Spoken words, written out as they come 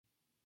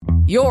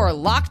Your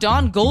Locked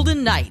On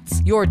Golden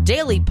Knights, your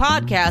daily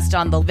podcast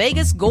on the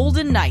Vegas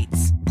Golden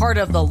Knights, part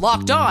of the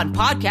Locked On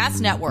Podcast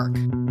Network.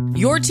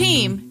 Your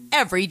team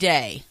every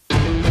day.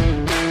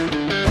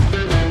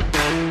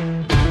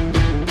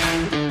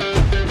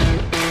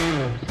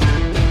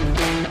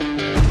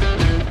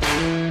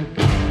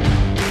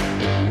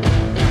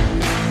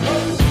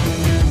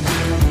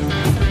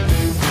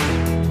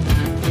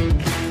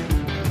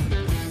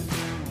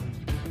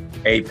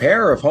 A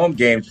pair of home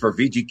games for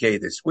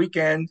VGK this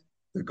weekend.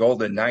 The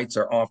Golden Knights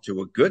are off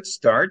to a good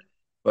start,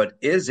 but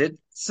is it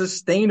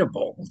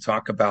sustainable? We'll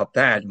talk about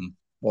that. And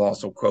we'll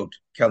also quote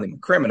Kelly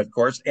McCrimmon, of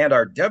course, and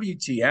our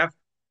WTF,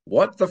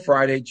 What the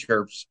Friday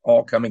Chirps,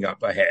 all coming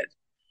up ahead.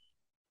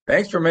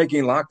 Thanks for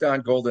making Locked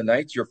On Golden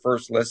Knights your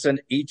first listen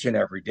each and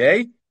every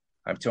day.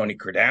 I'm Tony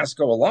Cardasco,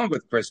 along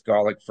with Chris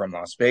Golick from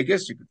Las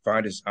Vegas. You can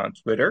find us on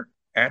Twitter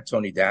at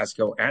Tony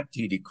Dasco, at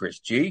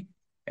TDChrisG,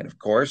 and of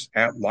course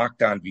at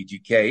Locked On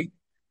VGK.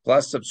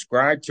 Plus,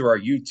 subscribe to our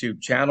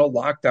YouTube channel,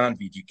 Locked On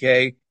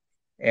VGK.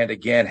 And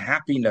again,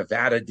 happy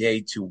Nevada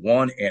Day to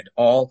one and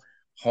all.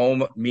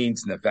 Home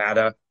means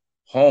Nevada.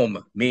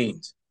 Home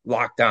means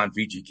Locked On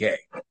VGK.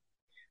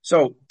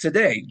 So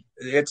today,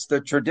 it's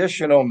the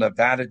traditional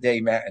Nevada Day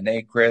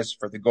matinee, Chris,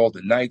 for the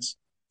Golden Knights.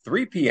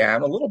 3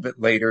 p.m., a little bit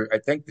later, I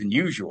think, than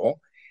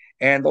usual.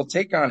 And they'll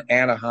take on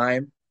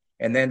Anaheim.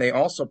 And then they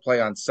also play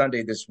on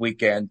Sunday this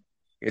weekend.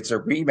 It's a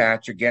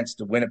rematch against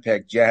the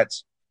Winnipeg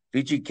Jets.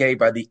 VGK,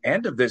 by the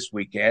end of this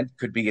weekend,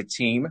 could be a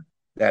team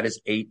that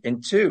is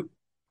 8-2.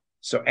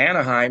 So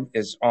Anaheim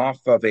is off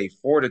of a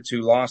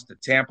 4-2 loss to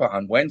Tampa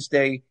on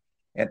Wednesday,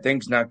 and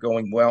things not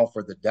going well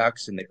for the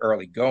Ducks in the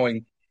early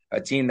going.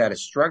 A team that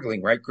is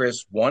struggling, right,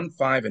 Chris?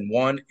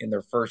 1-5-1 in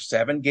their first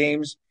 7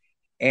 games.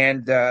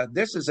 And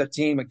this is a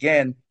team,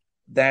 again,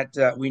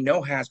 that we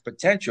know has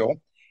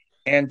potential.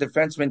 And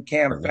defenseman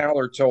Cam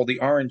Fowler told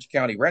the Orange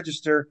County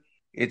Register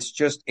it's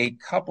just a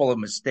couple of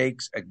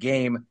mistakes a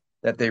game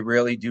that they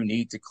really do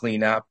need to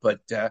clean up, but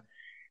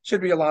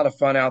should be a lot of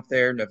fun out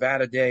there.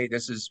 Nevada Day,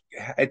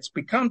 it's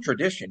become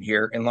tradition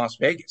here in Las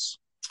Vegas.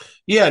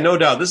 Yeah, no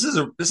doubt. This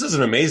is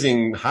an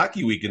amazing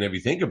hockey weekend if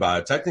you think about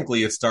it.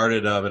 Technically, it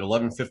started at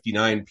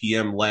 11:59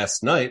 p.m.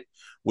 last night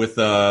with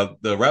the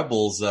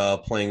Rebels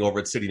playing over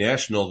at City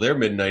National. Their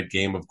midnight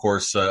game, of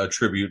course, a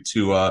tribute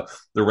to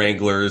the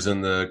Wranglers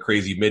and the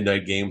crazy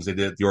midnight games they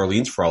did at the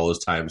Orleans for all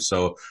those times.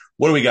 So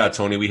what do we got,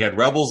 Tony? We had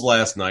Rebels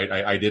last night.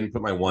 I didn't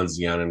put my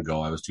onesie on and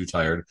go. I was too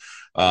tired.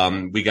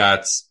 We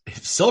got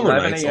Silver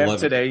Knights. 11 a.m.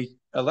 today,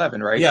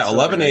 11, right? Yeah,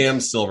 11 a.m.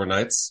 Silver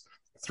Knights,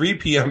 3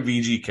 p.m.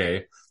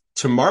 VGK.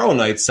 Tomorrow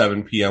night,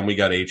 7 p.m., we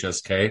got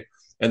HSK.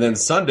 And then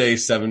Sunday,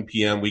 7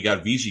 p.m., we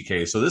got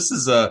VGK. So this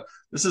is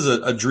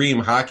a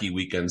dream hockey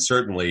weekend,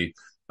 certainly.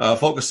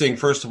 Focusing,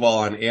 first of all,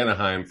 on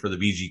Anaheim for the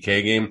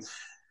VGK game.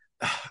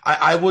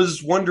 I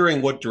was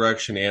wondering what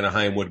direction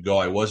Anaheim would go.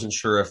 I wasn't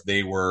sure if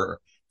they were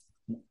 –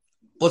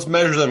 let's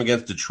measure them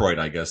against Detroit,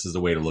 I guess, is the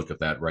way to look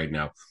at that right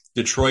now.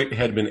 Detroit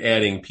had been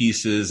adding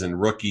pieces and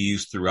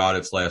rookies throughout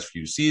its last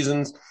few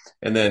seasons.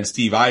 And then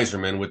Steve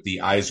Yzerman with the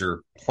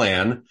Yzer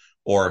plan,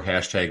 or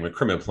hashtag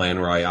McCrimmon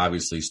plan, where I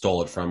obviously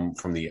stole it from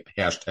the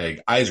hashtag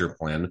Yzer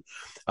plan.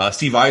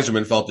 Steve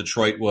Yzerman felt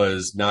Detroit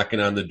was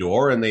knocking on the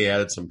door, and they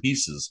added some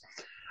pieces.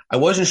 I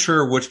wasn't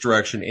sure which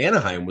direction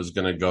Anaheim was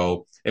going to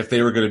go, if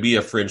they were going to be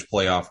a fringe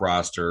playoff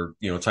roster,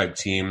 type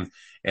team,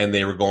 and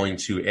they were going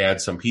to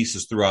add some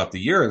pieces throughout the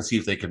year and see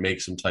if they could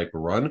make some type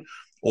of run,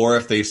 or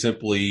if they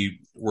simply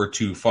were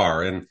too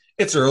far. And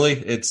it's early.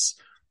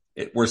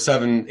 We're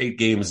 7-8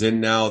 games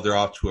in now. They're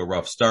off to a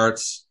rough start.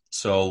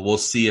 So we'll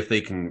see if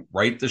they can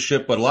right the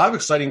ship. But a lot of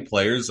exciting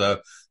players,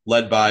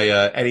 led by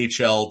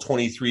NHL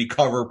 23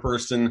 cover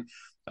person,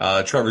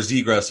 Trevor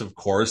Zegras, of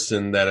course,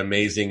 and that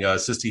amazing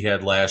assist he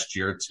had last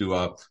year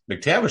to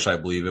McTavish, I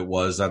believe it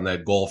was, on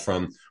that goal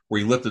from where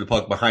he lifted the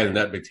puck behind the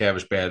net.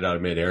 McTavish batted out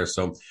of midair.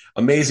 So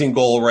amazing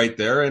goal right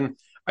there. And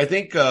I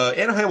think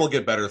Anaheim will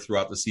get better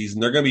throughout the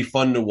season. They're going to be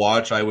fun to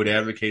watch. I would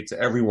advocate to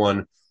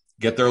everyone,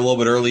 get there a little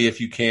bit early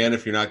if you can.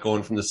 If you're not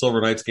going from the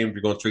Silver Knights game, if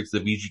you're going straight to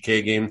the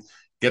VGK game,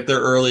 get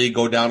there early,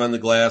 go down on the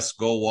glass,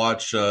 go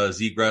watch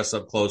Zegras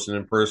up close and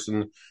in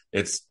person.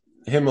 It's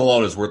him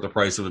alone is worth the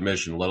price of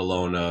admission, let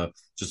alone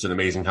just an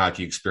amazing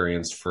hockey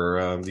experience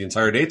for the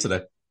entire day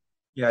today.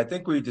 Yeah, I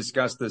think we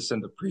discussed this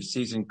in the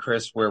preseason,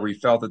 Chris, where we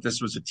felt that this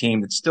was a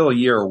team that's still a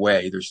year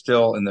away. They're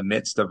still in the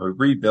midst of a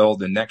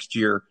rebuild, and next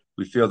year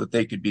we feel that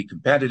they could be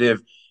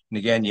competitive. And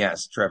again,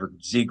 yes, Trevor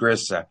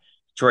Zegras,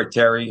 Troy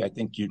Terry, I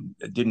think you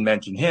didn't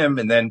mention him.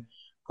 And then,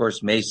 of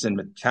course, Mason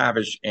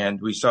McTavish. And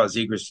we saw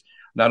Zegras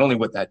not only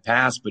with that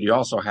pass, but he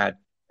also had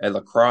a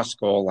lacrosse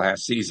goal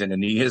last season,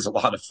 and he is a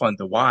lot of fun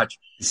to watch.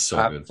 He's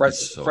so good.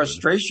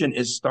 Frustration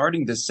is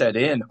starting to set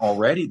in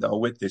already, though,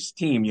 with this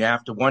team. You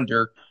have to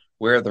wonder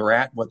where they're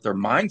at, what their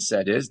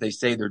mindset is. They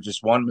say they're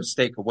just one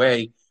mistake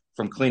away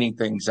from cleaning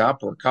things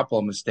up, or a couple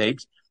of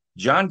mistakes.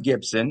 John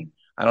Gibson,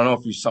 I don't know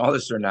if you saw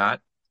this or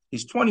not,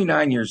 he's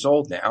 29 years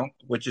old now,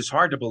 which is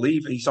hard to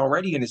believe. He's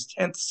already in his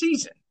 10th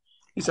season.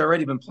 He's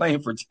already been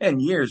playing for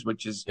 10 years,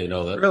 which is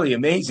really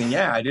amazing.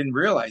 Yeah, I didn't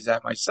realize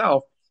that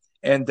myself.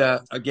 And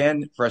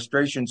again,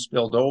 frustration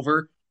spilled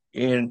over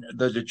in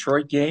the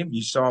Detroit game.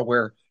 You saw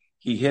where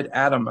he hit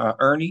Adam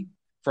Ernie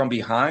from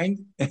behind.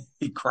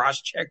 He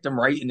cross-checked him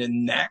right in the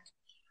neck.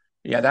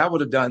 Yeah, that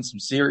would have done some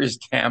serious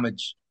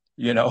damage,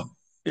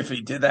 if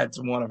he did that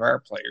to one of our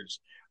players.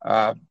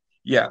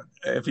 Yeah,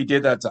 if he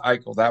did that to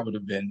Eichel, that would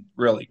have been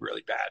really,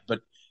 really bad.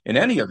 But in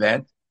any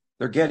event,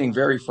 they're getting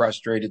very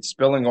frustrated,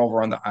 spilling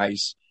over on the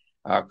ice,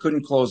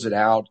 couldn't close it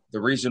out.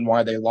 The reason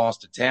why they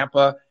lost to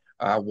Tampa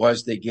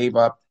was they gave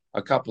up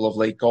a couple of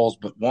late goals,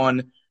 but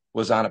one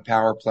was on a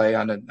power play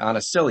on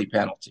a silly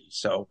penalty.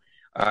 So,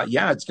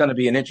 it's going to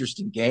be an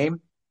interesting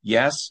game.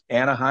 Yes,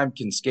 Anaheim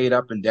can skate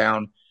up and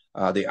down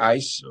the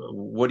ice.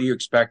 What are you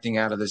expecting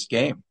out of this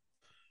game?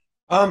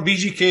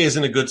 VGK is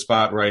in a good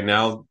spot right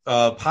now.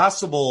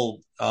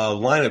 Possible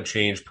lineup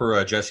change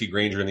per Jesse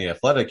Granger in The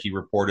Athletic. He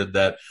reported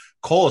that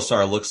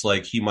Kolesar looks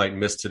like he might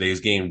miss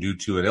today's game due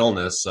to an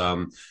illness,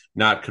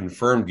 not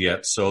confirmed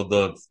yet. So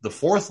the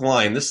fourth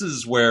line, this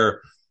is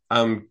where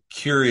I'm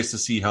curious to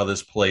see how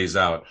this plays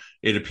out.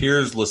 It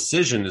appears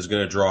Lecision is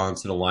going to draw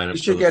into the lineup. He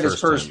should get his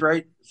first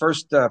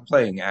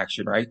playing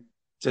action, right?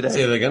 Today.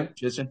 Say that again?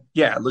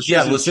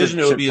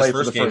 Lecision would be his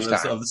first game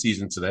of the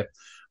season today.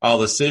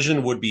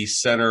 Lecision would be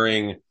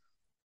centering,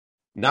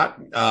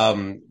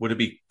 would it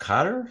be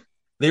Cotter?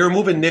 They were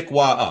moving Nick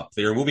Waugh up.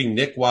 They were moving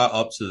Nick Waugh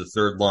up to the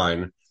third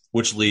line,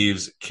 which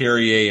leaves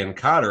Carrier and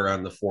Cotter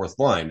on the fourth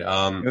line.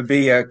 It would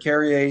be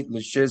Carrier,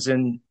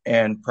 Lecision,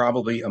 and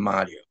probably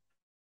Amadio.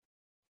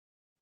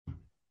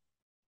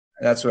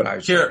 That's what I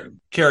was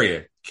saying.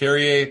 Carrier,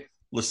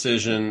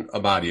 Lecision,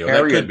 Amadio.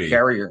 That could be.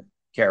 Carrier.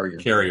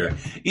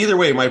 Either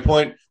way, my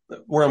point,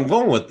 where I'm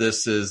going with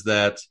this is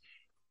that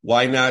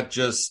why not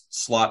just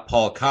slot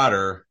Paul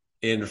Cotter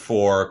in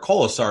for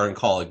Kolesar and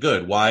call it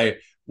good? Why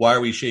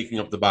are we shaking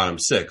up the bottom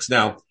six?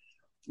 Now,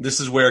 this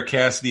is where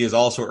Cassidy has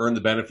also earned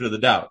the benefit of the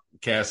doubt.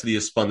 Cassidy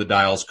has spun the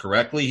dials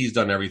correctly. He's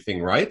done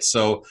everything right.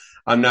 So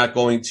I'm not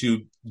going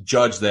to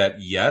judge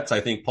that yet.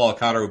 I think Paul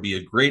Cotter would be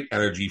a great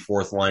energy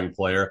fourth line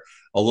player,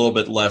 a little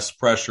bit less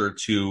pressure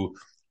to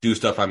do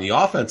stuff on the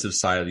offensive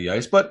side of the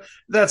ice. But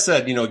that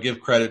said, give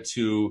credit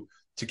to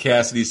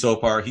Cassidy so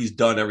far. He's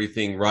done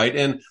everything right.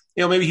 And,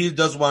 maybe he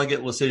does want to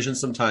get Lecision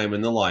some time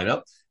in the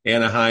lineup.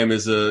 Anaheim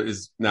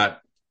is not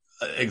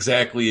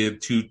exactly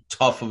too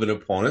tough of an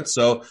opponent.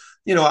 So,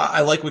 I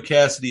like what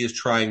Cassidy is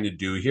trying to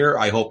do here.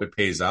 I hope it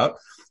pays out.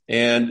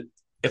 And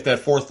if that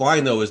fourth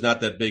line, though, is not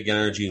that big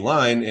energy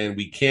line and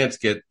we can't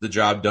get the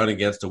job done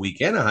against a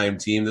weak Anaheim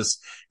team, this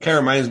kind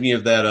of reminds me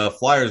of that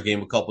Flyers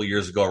game a couple of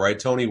years ago, right,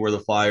 Tony, where the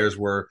Flyers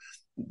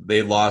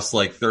they lost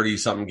like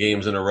 30-something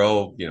games in a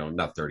row.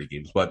 Not 30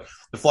 games, but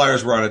the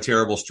Flyers were on a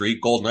terrible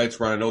streak. Golden Knights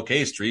were on an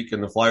okay streak,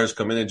 and the Flyers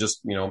come in and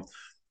just,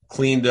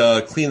 clean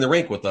the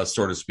rink with us,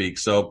 so to speak.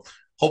 So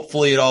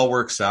hopefully it all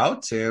works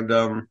out and,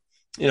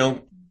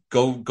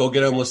 go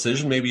get on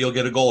Lecision. Maybe you'll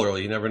get a goal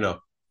early. You never know.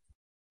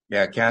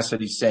 Yeah,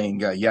 Cassidy's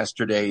saying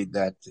yesterday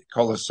that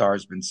Kolesar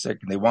has been sick,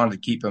 and they wanted to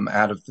keep him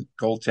out of the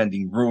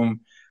goaltending room,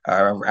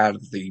 out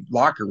of the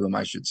locker room,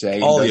 I should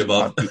say. All the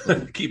above.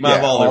 Keep him out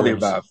of all the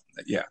above.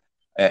 Yeah,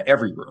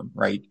 every room,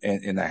 right,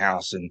 in the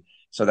house. And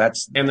so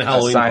that's and the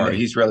Halloween sign party.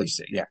 That he's really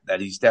sick. Yeah, that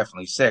he's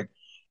definitely sick.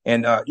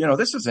 And,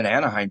 this is an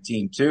Anaheim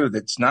team, too,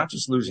 that's not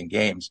just losing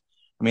games.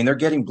 I mean, they're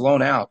getting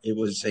blown out. It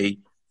was a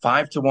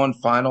 5-1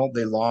 final.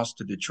 They lost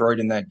to Detroit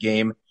in that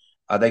game.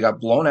 They got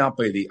blown out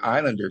by the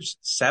Islanders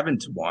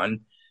 7-1.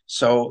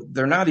 So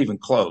they're not even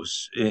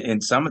close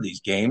in some of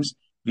these games.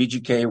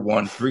 VGK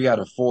won 3 out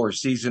of 4 a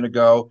season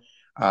ago.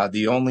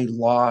 The only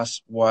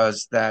loss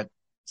was that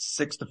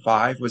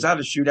 6-5. Was that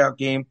a shootout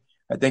game?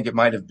 I think it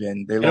might have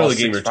been. I know the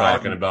game you're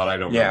talking about. I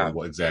don't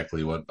remember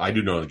exactly what. I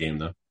do know the game,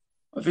 though.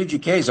 Well,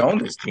 VGK's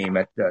owned this team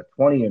at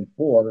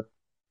 20-4.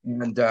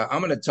 And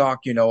I'm going to talk,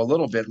 a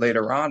little bit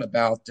later on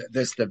about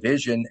this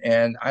division.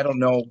 And I don't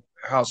know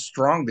how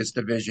strong this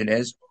division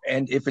is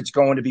and if it's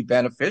going to be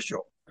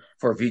beneficial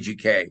for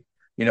VGK,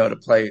 to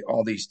play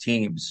all these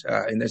teams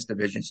in this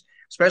division,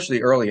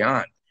 especially early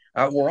on.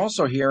 We're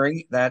also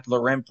hearing that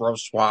Laurent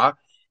Brossoit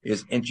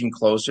is inching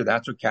closer.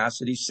 That's what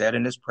Cassidy said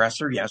in his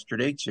presser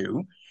yesterday,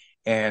 too.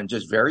 And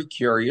just very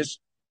curious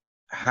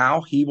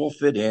how he will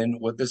fit in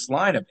with this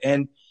lineup.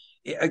 And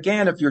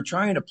again, if you're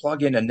trying to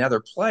plug in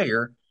another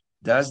player,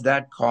 does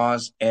that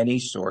cause any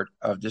sort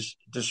of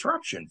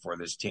disruption for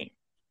this team?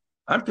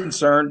 I'm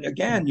concerned,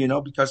 again,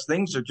 because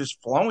things are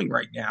just flowing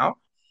right now.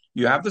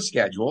 You have the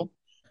schedule.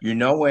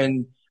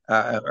 When,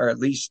 or at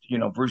least,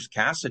 Bruce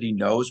Cassidy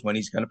knows when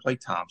he's going to play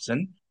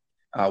Thompson,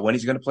 when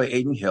he's going to play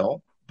Adin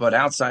Hill. But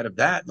outside of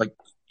that, like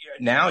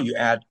now you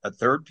add a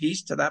third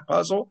piece to that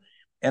puzzle,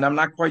 and I'm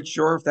not quite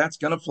sure if that's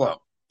going to flow.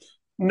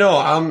 No,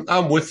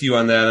 I'm with you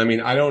on that. I mean,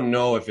 I don't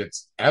know if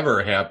it's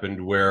ever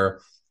happened where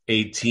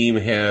a team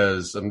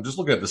has – I'm just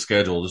looking at the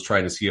schedule, just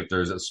trying to see if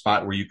there's a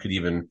spot where you could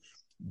even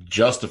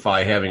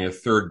justify having a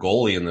third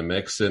goalie in the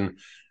mix. And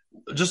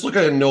just look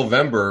at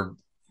November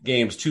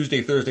games,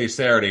 Tuesday, Thursday,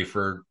 Saturday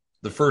for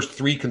the first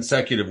 3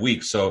 consecutive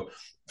weeks. So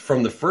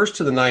from the 1st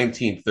to the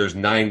 19th, there's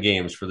 9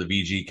 games for the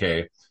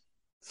VGK.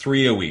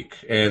 3 a week,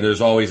 and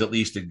there's always at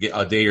least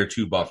a day or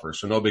two buffer,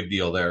 so no big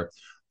deal there.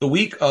 The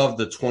week of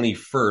the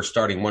 21st,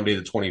 starting Monday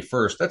the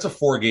 21st, that's a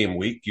 4-game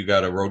week. You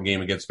got a road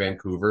game against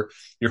Vancouver.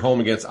 You're home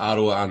against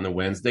Ottawa on the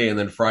Wednesday, and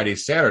then Friday,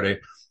 Saturday,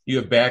 you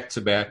have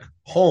back-to-back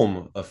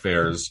home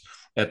affairs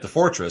at the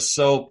Fortress.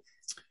 So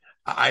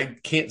I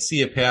can't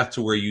see a path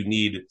to where you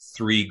need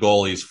 3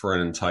 goalies for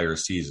an entire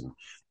season.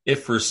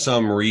 If for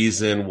some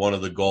reason one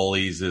of the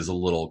goalies is a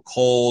little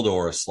cold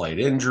or a slight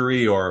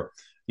injury or,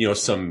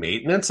 some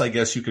maintenance, I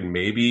guess you can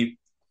maybe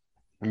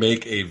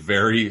make a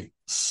very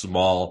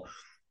small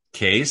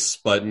case,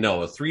 but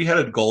no, a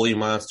 3-headed goalie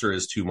monster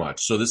is too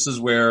much. So this is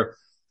where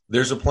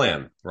there's a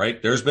plan,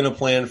 right? There's been a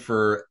plan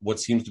for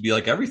what seems to be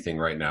like everything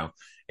right now.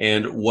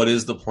 And what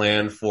is the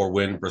plan for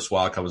when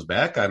Brossoit comes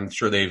back? I'm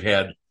sure they've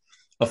had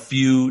a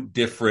few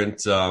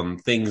different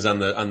things on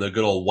the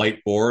good old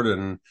whiteboard,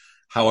 and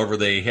however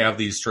they have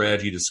these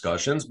strategy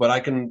discussions, but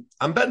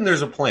I'm betting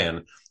there's a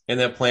plan, and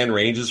that plan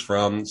ranges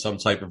from some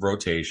type of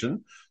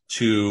rotation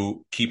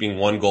to keeping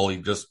one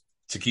goalie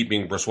to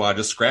keeping Brossoit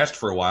just scratched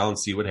for a while and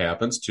see what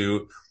happens,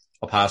 to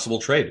a possible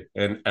trade.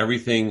 And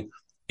everything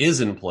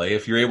is in play.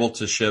 If you're able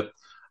to ship,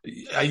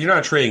 you're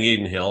not trading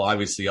Adin Hill.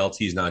 Obviously,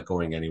 LT is not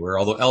going anywhere.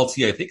 Although LT,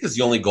 I think, is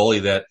the only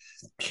goalie that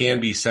can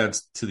be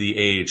sent to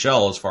the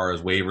AHL as far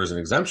as waivers and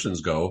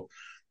exemptions go.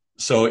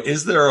 So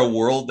is there a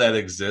world that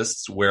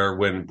exists where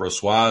when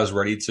Brossoit is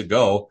ready to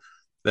go,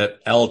 that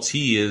LT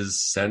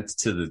is sent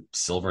to the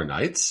Silver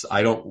Knights?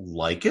 I don't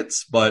like it,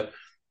 but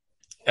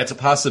it's a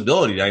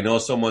possibility. I know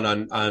someone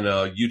on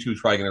YouTube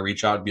is probably going to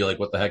reach out and be like,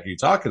 what the heck are you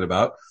talking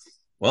about?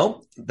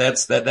 Well,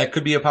 that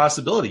could be a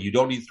possibility. You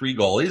don't need 3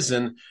 goalies,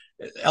 and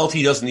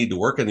LT doesn't need to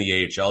work in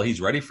the AHL.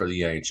 He's ready for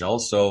the NHL.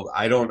 So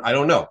I don't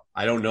know.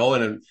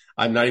 And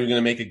I'm not even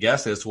going to make a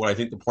guess as to what I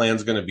think the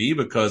plan's going to be,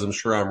 because I'm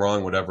sure I'm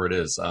wrong, whatever it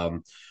is.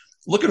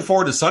 Looking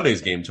forward to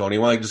Sunday's game, Tony. I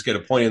want to just get a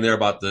point in there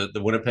about the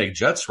Winnipeg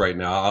Jets right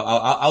now.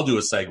 I'll do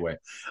a segue.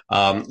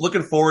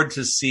 Looking forward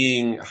to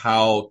seeing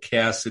how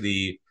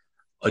Cassidy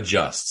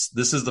adjusts.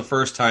 This is the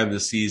first time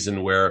this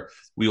season where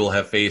we will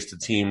have faced a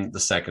team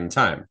the second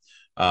time.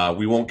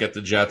 We won't get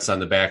the Jets on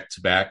the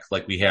back-to-back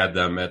like we had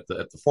them at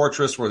the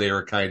Fortress, where they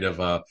were kind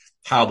of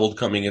hobbled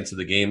coming into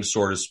the game,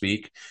 so to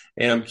speak.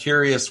 And I'm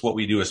curious what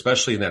we do,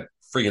 especially in that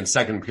friggin'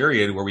 second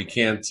period where we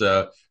can't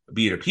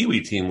beat a Pee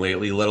Wee team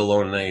lately, let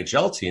alone an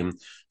NHL team.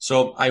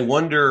 So I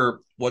wonder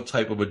what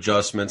type of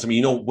adjustments. I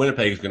mean,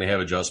 Winnipeg is going to have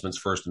adjustments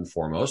first and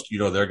foremost.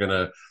 They're going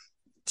to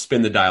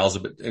spin the dials a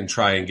bit and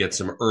try and get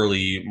some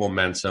early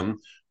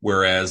momentum,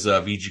 whereas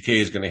VGK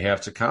is going to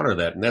have to counter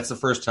that. And that's the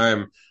first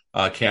time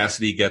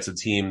Cassidy gets a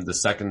team the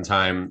second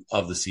time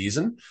of the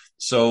season.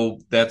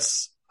 So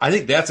I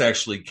think that's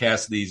actually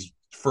Cassidy's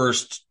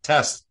first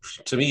test,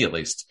 to me at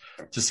least,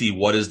 to see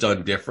what is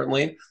done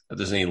differently, if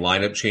there's any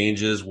lineup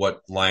changes,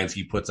 what lines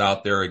he puts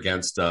out there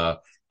against the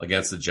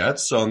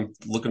Jets. So I'm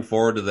looking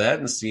forward to that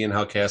and seeing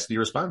how Cassidy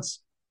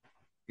responds.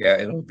 Yeah,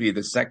 it'll be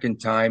the second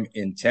time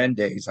in 10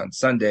 days on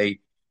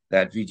Sunday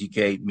that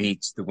VGK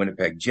meets the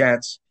Winnipeg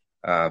Jets.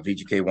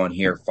 VGK won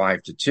here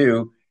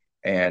 5-2.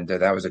 And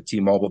that was at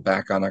T-Mobile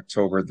back on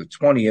October the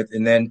 20th.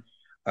 And then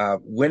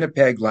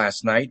Winnipeg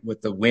last night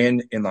with the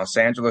win in Los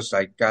Angeles.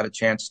 I got a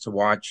chance to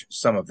watch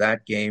some of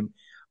that game.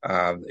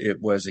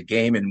 It was a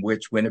game in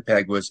which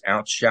Winnipeg was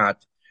outshot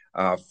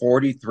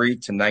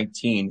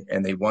 43-19,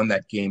 and they won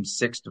that game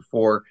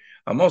 6-4,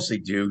 mostly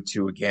due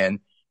to, again,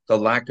 the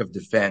lack of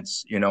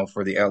defense,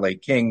 for the LA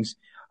Kings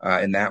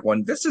in that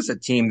one. This is a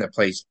team that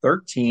plays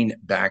 13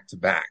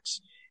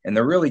 back-to-backs, and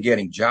they're really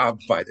getting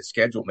jobbed by the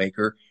schedule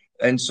maker.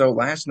 And so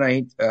last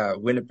night,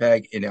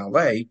 Winnipeg in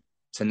LA,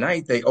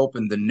 tonight they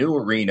opened the new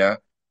arena,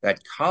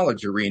 that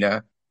college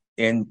arena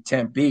in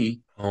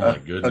Tempe. Oh my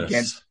goodness.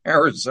 Against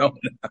Arizona.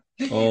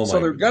 Oh so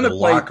they're going to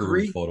play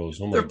three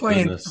photos. Oh my they're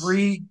playing goodness.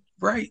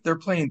 They're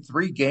playing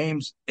 3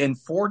 games in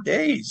 4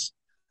 days,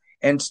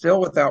 and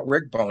still without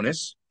Rick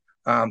Bowness.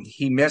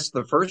 He missed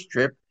the first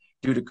trip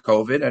due to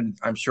COVID, and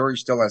I'm sure he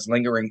still has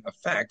lingering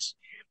effects.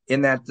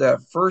 In that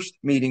first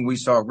meeting, we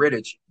saw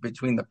Rittich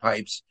between the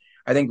pipes.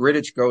 I think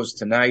Rittich goes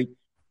tonight.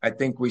 I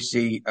think we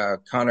see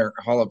Connor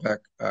Holopack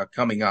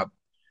coming up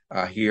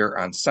here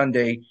on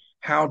Sunday.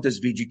 How does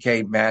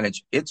VGK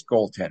manage its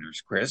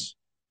goaltenders, Chris?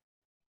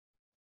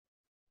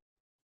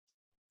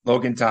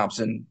 Logan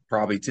Thompson,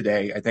 probably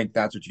today. I think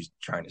that's what you're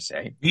trying to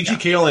say.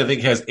 VGK only, I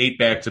think, has 8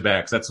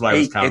 back-to-backs. That's what I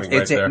was counting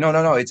right there.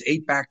 No. It's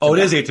 8 back-to-backs. Oh, it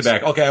is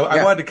 8-to-back. Okay,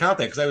 I wanted to count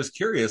that because I was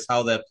curious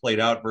how that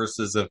played out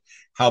versus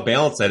how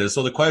balanced that is.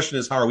 So the question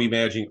is, how are we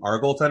managing our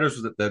goaltenders?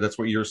 That's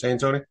what you were saying,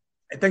 Tony?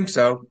 I think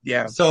so,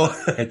 yeah. So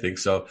I think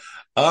so.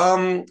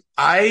 I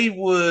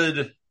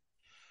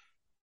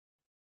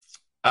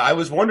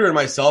was wondering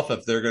myself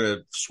if they're going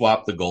to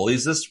swap the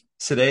goalies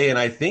today, and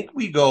I think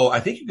you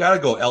got to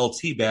go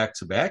LT back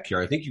to back here.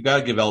 I think you got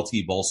to give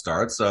LT both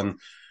starts.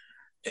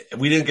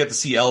 We didn't get to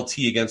see LT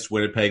against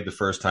Winnipeg the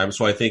first time,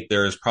 so I think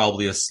there is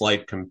probably a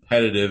slight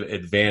competitive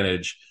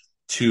advantage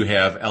to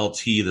have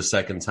LT the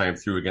second time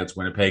through against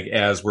Winnipeg,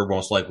 as we're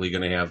most likely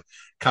going to have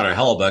Connor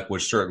Hellebuyck,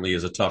 which certainly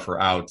is a tougher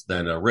out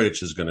than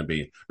Rittich is going to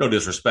be. No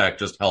disrespect,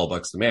 just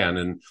Hellebuyck's the man,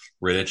 and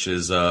Rittich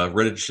is our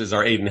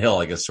Aiden Hill,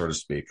 I guess, so to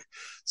speak.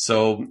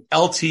 So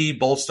LT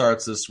both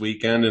starts this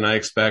weekend, and I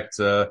expect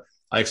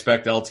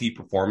LT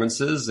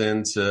performances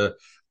and to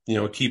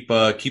keep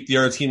the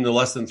other team to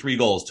less than 3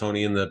 goals,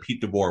 Tony, in the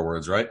Pete DeBoer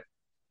words, right?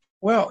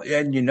 Well,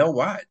 and you know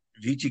what?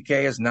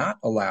 VGK has not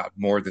allowed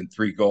more than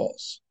 3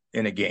 goals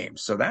in a game.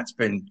 So that's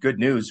been good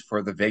news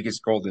for the Vegas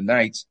Golden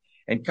Knights.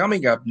 And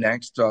coming up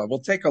next, we'll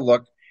take a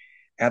look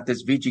at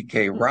this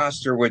VGK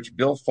roster, which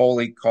Bill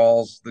Foley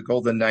calls the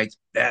Golden Knights'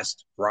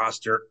 best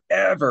roster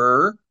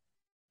ever.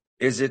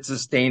 Is it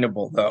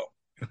sustainable, though?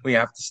 We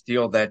have to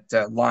steal that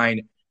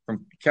line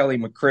from Kelly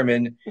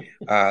McCrimmon.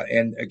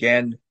 And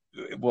again,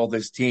 will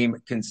this team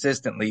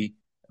consistently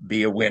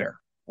be a winner?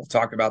 We'll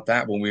talk about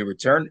that when we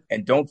return.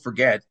 And don't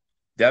forget,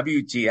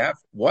 WTF,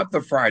 What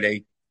the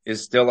Friday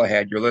is still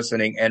ahead. You're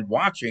listening and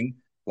watching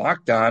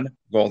Locked On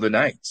Golden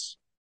Knights.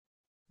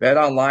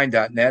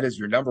 BetOnline.net is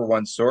your number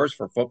one source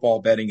for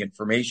football betting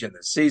information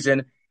this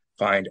season.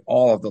 Find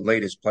all of the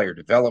latest player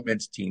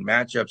developments, team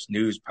matchups,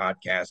 news,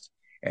 podcasts,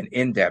 and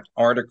in-depth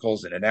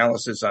articles and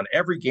analysis on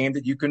every game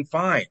that you can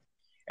find.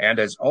 And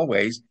as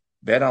always,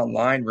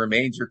 BetOnline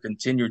remains your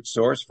continued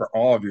source for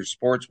all of your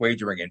sports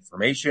wagering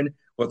information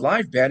with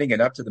live betting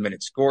and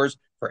up-to-the-minute scores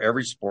for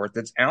every sport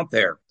that's out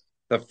there.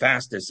 The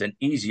fastest and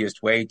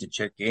easiest way to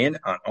check in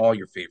on all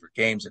your favorite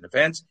games and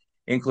events,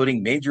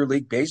 including Major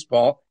League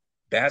Baseball.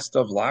 Best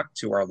of luck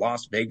to our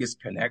Las Vegas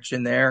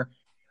connection there.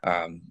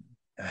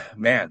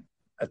 Man,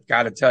 I've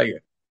got to tell you,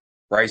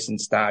 Bryson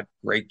Stott,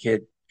 great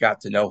kid. Got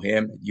to know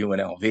him at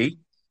UNLV.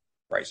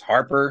 Bryce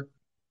Harper,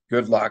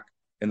 good luck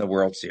in the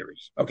World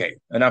Series. Okay,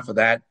 enough of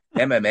that.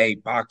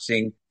 MMA,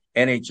 boxing,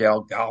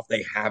 NHL, golf,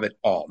 they have it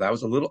all. That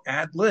was a little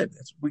ad lib.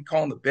 That's what we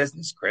call in the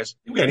business, Chris.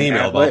 We got an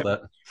email about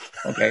that.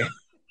 Okay.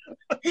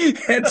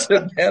 It's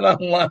a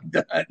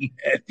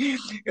BetOnline.net.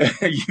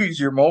 Use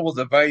your mobile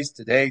device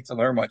today to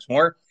learn much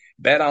more.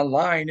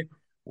 BetOnline,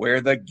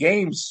 where the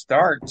game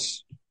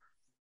starts.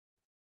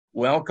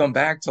 Welcome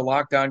back to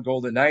Locked On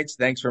Golden Knights.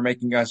 Thanks for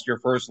making us your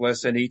first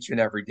listen each and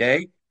every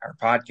day. Our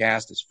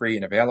podcast is free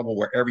and available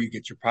wherever you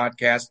get your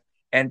podcast.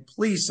 And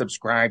please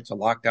subscribe to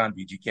Locked On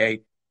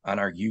VGK on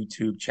our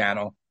YouTube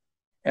channel.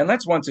 And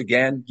let's once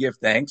again give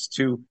thanks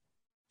to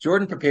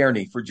Jordan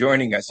Paperny for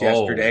joining us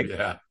yesterday.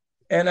 Yeah.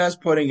 And us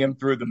putting him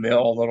through the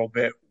mill a little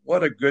bit.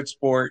 What a good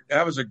sport.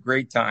 That was a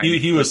great time.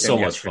 He was so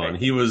much fun.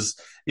 He was,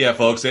 yeah,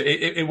 folks,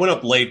 it went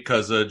up late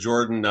because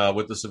Jordan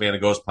with the Savannah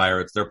Ghost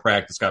Pirates, their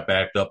practice got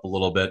backed up a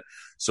little bit.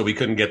 So we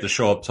couldn't get the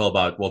show up till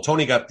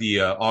Tony got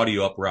the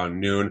audio up around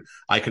noon.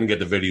 I couldn't get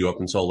the video up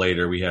until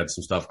later. We had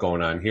some stuff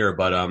going on here.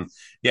 But,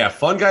 yeah,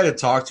 fun guy to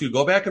talk to.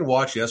 Go back and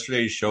watch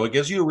yesterday's show. It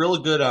gives you a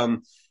really good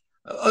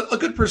a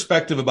good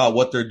perspective about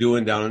what they're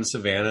doing down in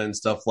Savannah and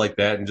stuff like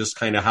that, and just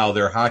kind of how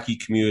their hockey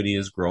community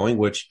is growing,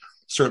 which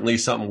certainly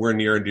something we're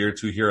near and dear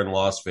to here in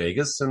Las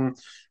Vegas. And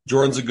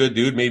Jordan's a good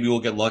dude. Maybe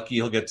we'll get lucky.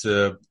 He'll get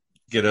to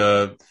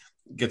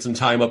get some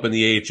time up in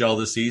the AHL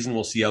this season.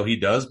 We'll see how he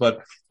does, but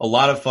a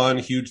lot of fun.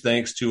 Huge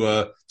thanks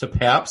to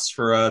Paps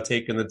for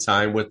taking the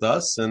time with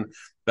us, and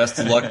best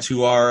of luck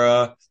to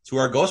our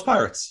Ghost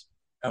Pirates.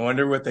 I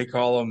wonder what they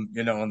call them,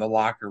 in the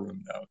locker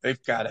room, though.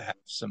 They've got to have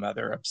some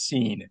other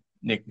obscene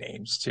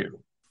nicknames too.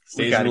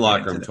 Stays in the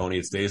locker room, Tony.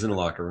 It stays in the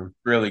locker room.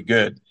 Really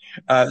good.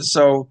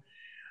 So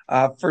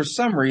for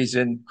some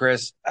reason,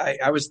 Chris,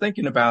 I was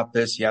thinking about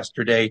this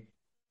yesterday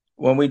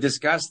when we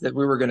discussed that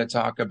we were going to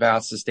talk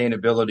about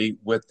sustainability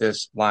with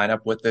this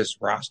lineup, with this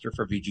roster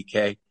for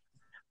VGK.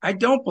 I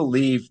don't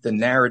believe the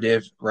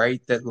narrative,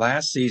 right, that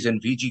last season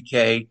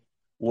VGK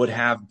would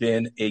have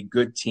been a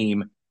good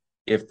team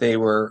if they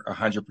were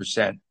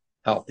 100%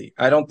 healthy.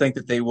 I don't think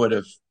that they would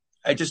have.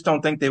 I just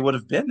don't think they would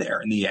have been there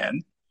in the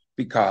end.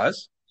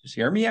 Because, just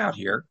hear me out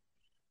here,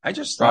 I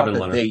just thought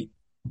that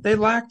they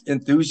lacked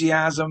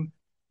enthusiasm.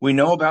 We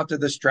know about the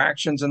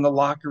distractions in the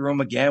locker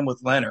room again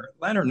with Leonard.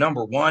 Leonard,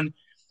 number one.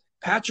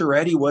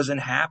 Pacioretty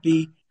wasn't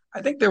happy.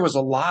 I think there was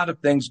a lot of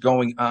things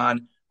going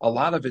on. A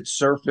lot of it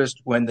surfaced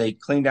when they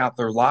cleaned out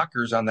their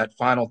lockers on that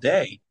final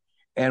day.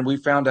 And we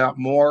found out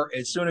more.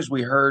 As soon as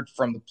we heard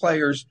from the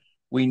players,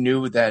 we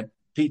knew that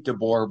Pete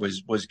DeBoer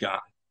was gone.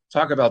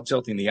 Talk about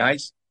tilting the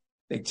ice.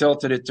 They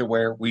tilted it to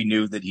where we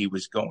knew that he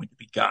was going to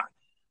be gone.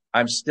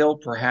 I'm still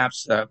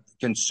perhaps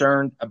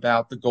concerned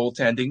about the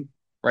goaltending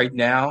right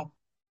now.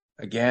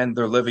 Again,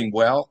 they're living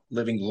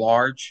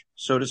large,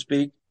 so to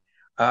speak,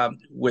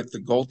 with the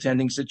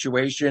goaltending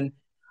situation.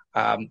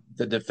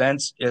 The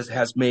defense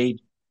has made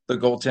the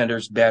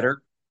goaltenders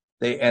better.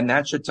 And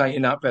that should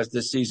tighten up as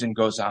this season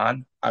goes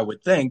on, I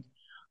would think.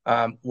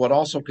 What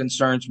also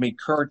concerns me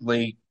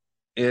currently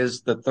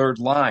is the third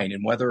line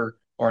and whether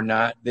or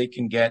not they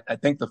can get, I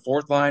think the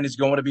fourth line is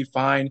going to be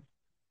fine.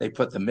 They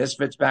put the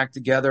Misfits back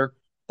together.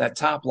 That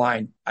top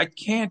line, I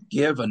can't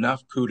give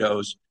enough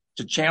kudos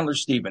to Chandler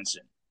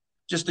Stevenson.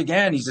 Just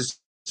again, he's a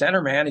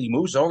center man and he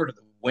moves over to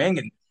the wing,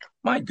 and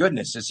my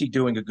goodness, is he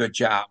doing a good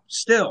job.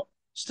 Still,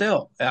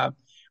 still.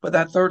 But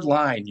that third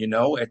line,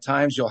 at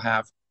times you'll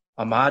have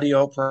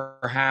Amadio,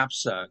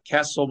 perhaps.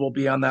 Kessel will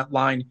be on that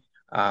line.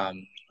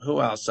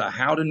 Who else?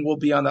 Howden will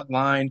be on that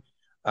line.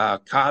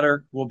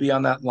 Cotter will be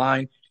on that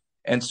line.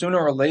 And sooner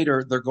or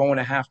later, they're going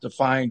to have to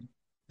find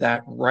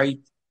that right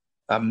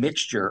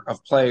mixture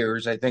of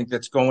players. I think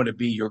that's going to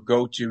be your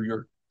go-to,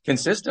 your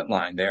consistent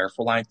line there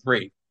for line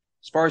 3.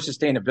 As far as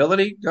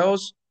sustainability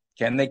goes,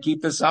 can they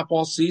keep this up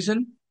all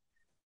season?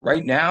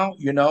 Right now,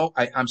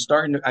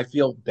 I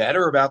feel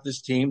better about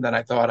this team than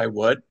I thought I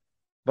would,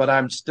 but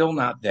I'm still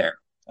not there.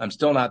 And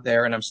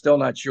I'm still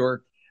not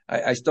sure.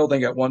 I still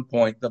think at one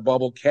point the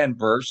bubble can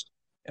burst.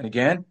 And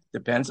again,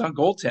 depends on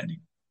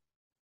goaltending.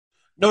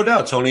 No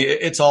doubt, Tony.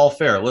 It's all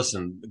fair.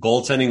 Listen,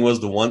 goaltending was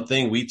the one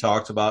thing we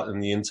talked about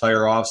in the entire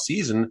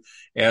offseason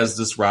as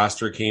this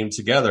roster came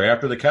together.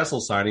 After the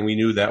Kessel signing, we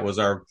knew that was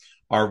our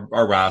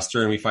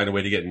roster, and we find a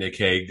way to get Nick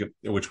Hague,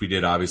 which we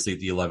did obviously at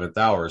the 11th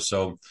hour.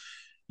 So,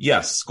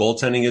 yes,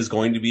 goaltending is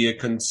going to be a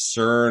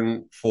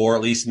concern for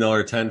at least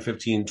another 10,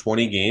 15,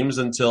 20 games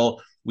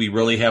until we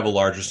really have a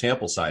larger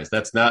sample size.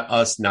 That's not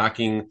us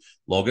knocking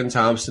Logan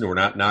Thompson. We're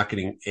not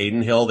knocking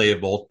Adin Hill. They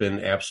have both been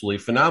absolutely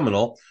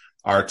phenomenal.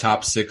 Our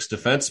top 6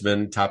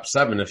 defensemen, top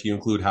 7, if you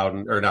include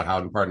Barbie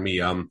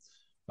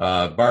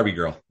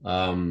girl.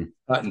 Hutton,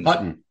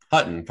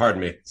 pardon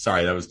me.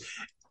 Sorry, that was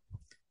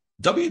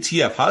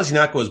WTF. How does he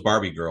not go as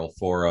Barbie girl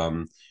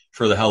for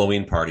the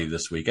Halloween party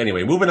this week?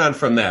 Anyway, moving on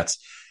from that.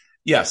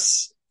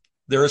 Yes,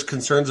 there is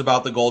concerns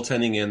about the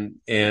goaltending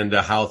and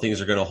how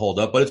things are going to hold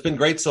up, but it's been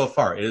great so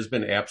far. It has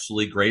been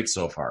absolutely great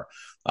so far.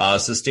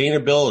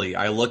 Sustainability.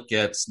 I look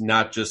at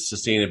not just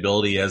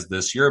sustainability as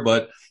this year,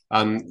 but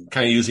I'm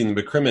kind of using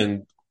the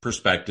McCrimmon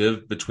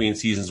perspective between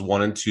seasons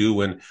 1 and 2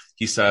 when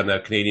he said on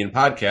that Canadian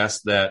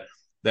podcast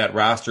that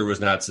roster was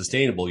not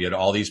sustainable. You had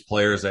all these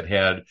players that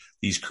had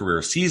these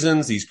career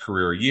seasons, these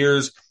career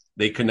years.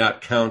 They could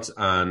not count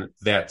on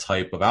that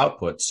type of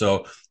output.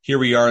 So here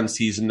we are in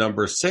season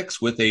number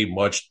 6 with a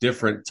much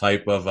different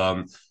type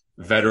of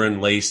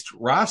veteran-laced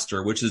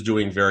roster, which is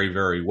doing very,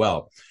 very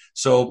well.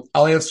 So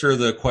I'll answer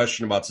the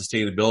question about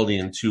sustainability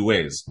in 2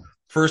 ways.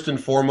 First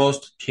and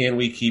foremost, can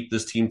we keep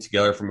this team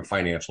together from a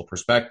financial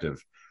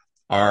perspective?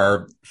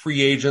 Our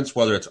free agents,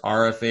 whether it's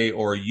RFA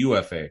or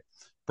UFA,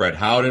 Brett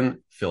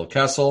Howden, Phil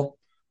Kessel,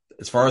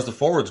 as far as the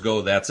forwards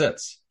go, that's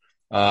it.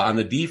 On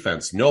the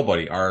defense,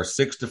 nobody. Our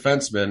 6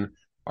 defensemen,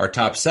 our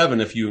top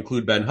 7, if you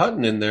include Ben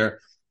Hutton in there,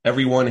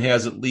 everyone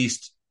has at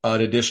least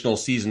an additional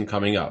season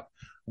coming up.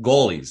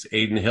 Goalies,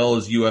 Adin Hill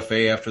is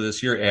UFA after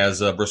this year,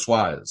 as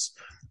Brossoit is.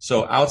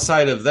 So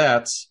outside of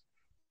that,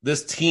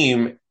 this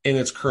team in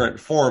its current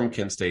form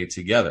can stay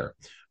together.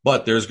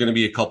 But there's going to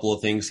be a couple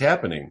of things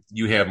happening.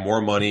 You have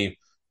more money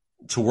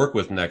to work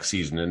with next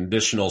season, an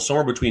additional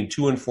somewhere between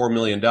 $2 and $4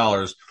 million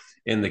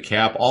in the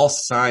cap. All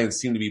signs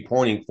seem to be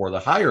pointing for the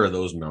higher of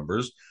those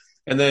numbers.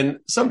 And then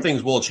some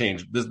things will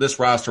change. This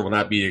roster will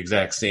not be the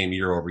exact same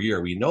year over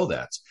year. We know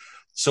that.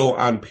 So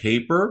on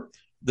paper,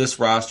 this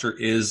roster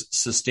is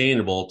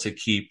sustainable to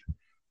keep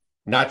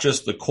not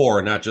just the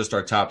core, not just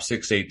our top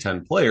 6, 8,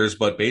 10 players,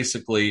 but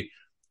basically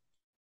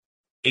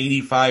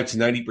 85 to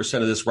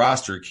 90% of this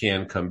roster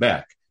can come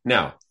back.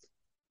 Now,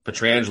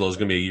 Pietrangelo is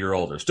going to be a year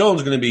older.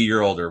 Stone's going to be a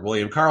year older.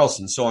 William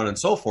Karlsson, so on and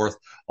so forth.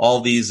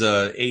 All these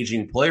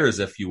aging players,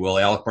 if you will,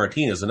 Alec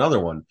Martinez, another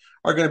one,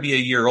 are going to be a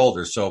year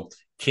older. So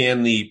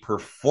can the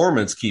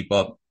performance keep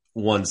up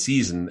one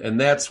season? And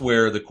that's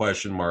where the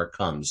question mark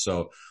comes.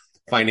 So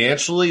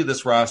financially,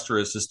 this roster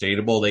is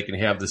sustainable. They can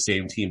have the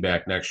same team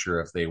back next year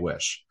if they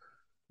wish.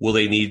 Will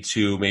they need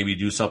to maybe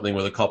do something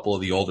with a couple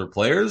of the older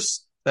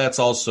players? That's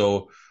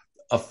also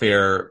a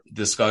fair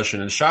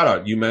discussion and shout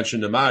out. You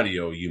mentioned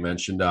Amadio. You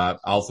mentioned,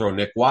 I'll throw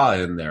Nick Waugh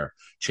in there,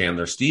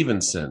 Chandler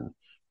Stevenson,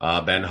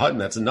 Ben Hutton.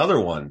 That's another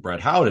one. Brett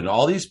Howden.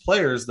 All these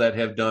players that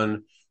have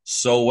done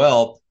so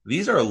well.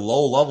 These are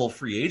low-level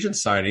free agent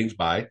signings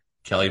by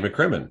Kelly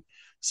McCrimmon.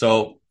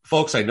 So,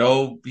 folks, I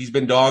know he's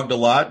been dogged a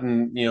lot,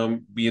 and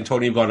me and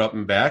Tony have gone up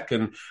and back,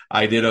 and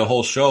I did a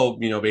whole show,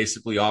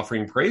 basically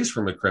offering praise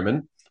for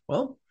McCrimmon.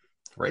 Well,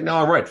 right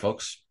now I'm right,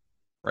 folks.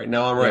 Right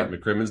now I'm right. The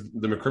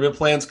McCrimmon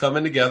plan's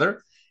coming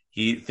together.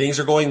 Things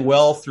are going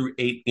well through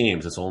 8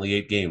 games. It's only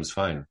 8 games,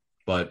 fine,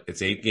 but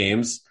it's 8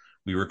 games.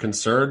 We were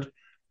concerned.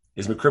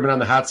 Is McCrimmon on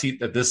the hot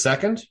seat at this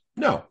second?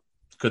 No.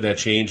 Could that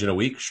change in a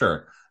week?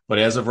 Sure. But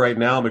as of right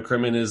now,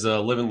 McCrimmon is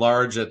living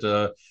large at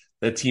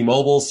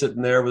T-Mobile,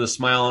 sitting there with a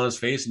smile on his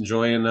face,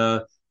 enjoying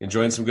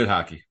some good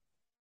hockey.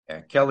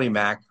 Yeah, Kelly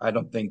Mack, I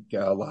don't think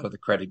a lot of the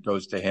credit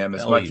goes to him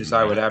as much as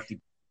I would have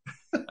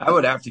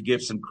to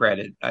give some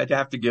credit. I'd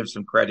have to give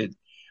some credit,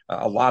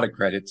 a lot of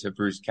credit to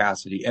Bruce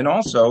Cassidy. And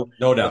also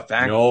no doubt.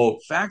 The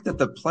fact that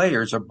the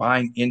players are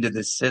buying into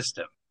this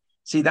system.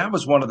 See, that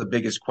was one of the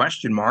biggest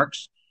question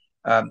marks.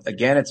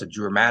 Again, it's a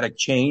dramatic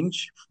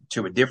change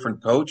to a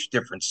different coach,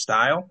 different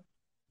style,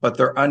 but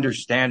they're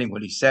understanding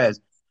what he says.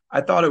 I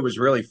thought it was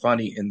really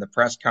funny in the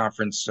press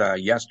conference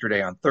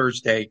yesterday on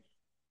Thursday,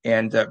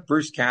 and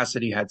Bruce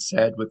Cassidy had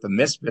said with the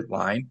misfit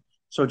line,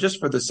 so just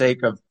for the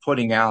sake of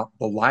putting out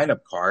the lineup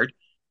card,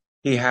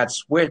 he had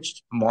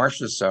switched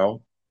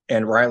Marchessault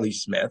and Riley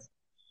Smith.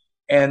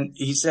 And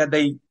he said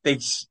they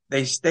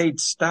stayed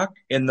stuck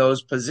in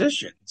those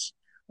positions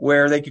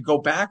where they could go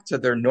back to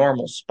their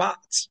normal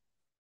spots.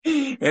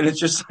 And it's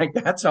just like,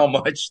 that's how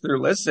much they're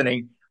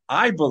listening,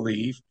 I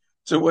believe,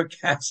 to what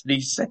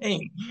Cassidy's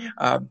saying.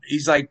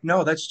 He's like,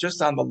 no, that's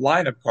just on the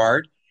lineup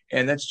card.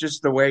 And that's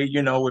just the way,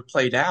 it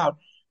played out.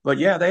 But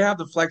yeah, they have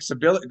the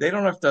flexibility. They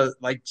don't have to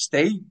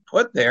stay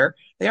put there.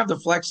 They have the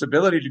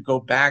flexibility to go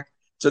back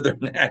to their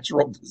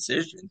natural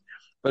position.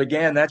 But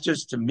again, that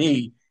just to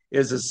me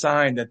is a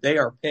sign that they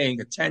are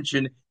paying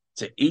attention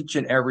to each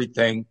and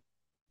everything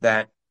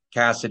that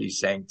Cassidy's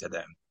saying to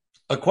them.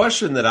 A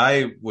question that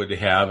I would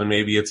have, and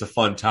maybe it's a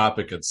fun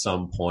topic at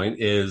some point,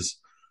 is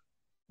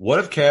what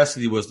if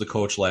Cassidy was the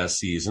coach last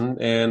season,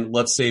 and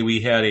let's say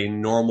we had a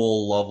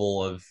normal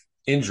level of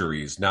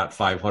injuries, not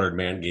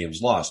 500-man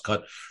games lost,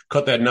 cut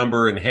that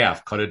number in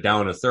half, cut it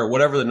down a third,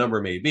 whatever the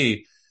number may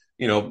be,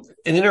 an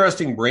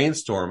interesting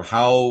brainstorm.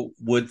 How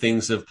would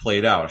things have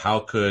played out? How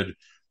could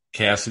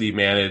Cassidy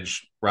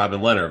manage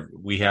Robin Leonard?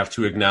 We have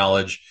to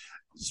acknowledge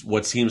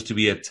what seems to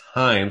be at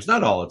times,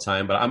 not all the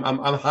time, but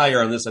I'm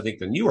higher on this, I think,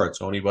 than you are,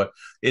 Tony, but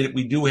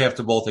we do have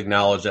to both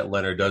acknowledge that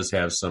Leonard does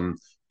have some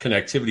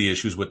connectivity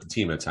issues with the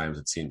team at times,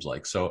 it seems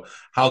like. So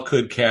how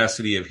could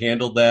Cassidy have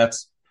handled that?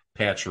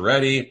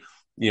 Pacioretty,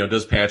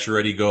 does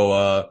Pacioretty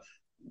go,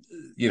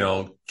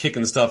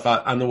 kicking stuff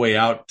out on the way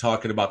out,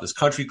 talking about this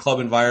country club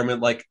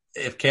environment? Like,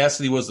 if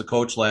Cassidy was the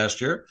coach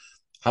last year,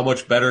 how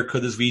much better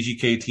could this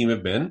VGK team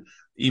have been?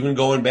 Even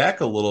going back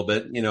a little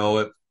bit,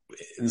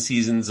 in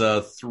seasons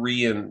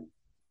 3 and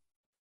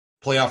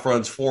playoff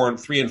runs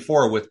 3 and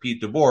 4 with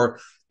Pete DeBoer,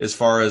 as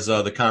far as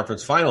the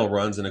conference final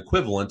runs and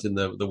equivalent in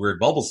the weird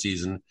bubble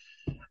season,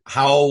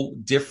 how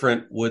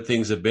different would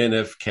things have been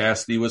if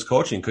Cassidy was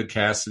coaching? Could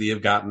Cassidy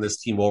have gotten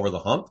this team over the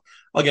hump?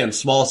 Again,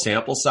 small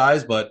sample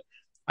size, but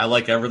I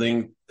like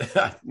everything.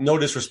 No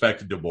disrespect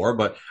to DeBoer,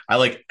 but I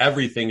like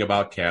everything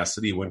about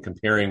Cassidy when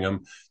comparing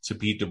him to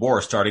Pete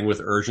DeBoer, starting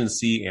with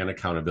urgency and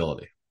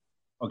accountability.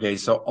 Okay,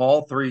 so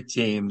all three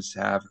teams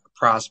have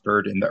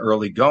prospered in the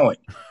early going.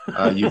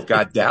 You've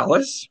got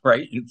Dallas,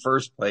 right, in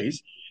first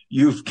place.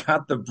 You've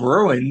got the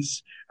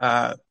Bruins.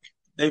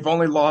 They've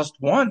only lost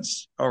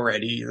once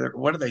already.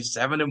 What are they,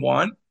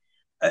 7-1?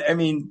 I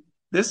mean,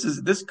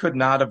 this could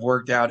not have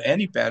worked out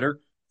any better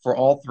for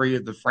all three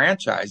of the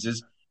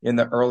franchises in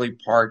the early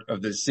part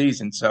of the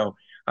season. So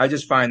I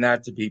just find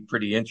that to be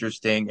pretty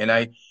interesting. And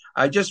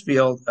I just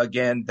feel,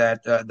 again,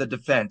 that the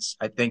defense,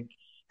 I think,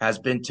 has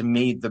been, to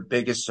me, the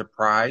biggest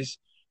surprise.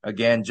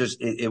 Again,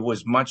 just it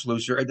was much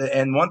looser.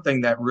 And one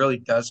thing that really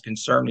does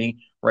concern me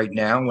right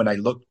now, when I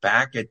look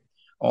back at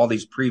all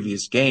these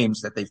previous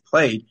games that they've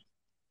played,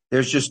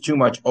 there's just too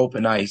much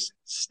open ice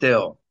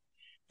still.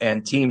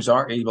 And teams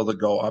are able to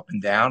go up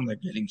and down. They're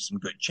getting some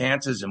good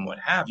chances and what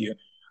have you.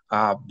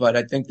 But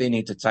I think they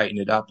need to tighten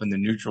it up in the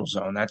neutral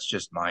zone. That's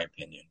just my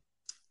opinion.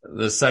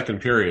 The second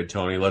period,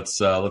 Tony, let's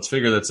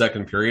figure that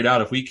second period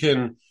out. If we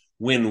can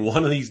win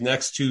one of these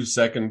next 2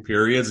 second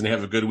periods and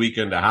have a good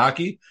weekend of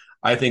hockey,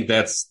 I think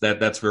that's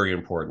very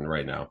important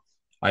right now.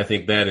 I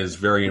think that is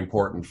very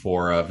important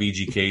for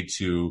VGK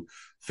to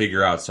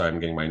figure out. Sorry, I'm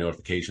getting my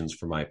notifications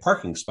for my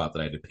parking spot that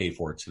I had to pay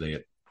for today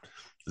at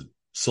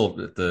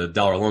the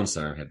Dollar Loan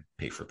Center. I had to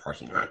pay for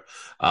parking.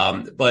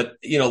 But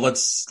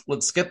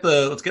let's get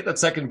that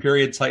second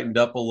period tightened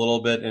up a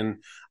little bit,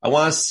 and I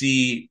want to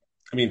see.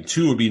 I mean,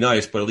 2 would be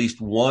nice, but at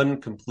least one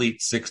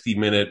complete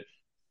 60-minute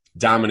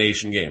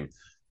domination game.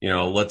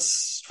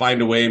 Let's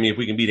find a way. I mean, if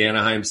we can beat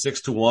Anaheim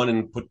 6-1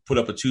 and put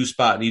up a 2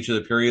 spot in each of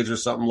the periods or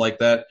something like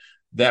that,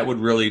 that would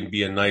really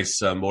be a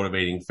nice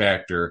motivating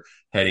factor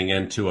heading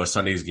into a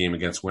Sunday's game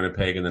against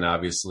Winnipeg. And then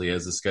obviously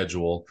as the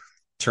schedule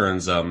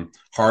turns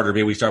harder,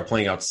 maybe we start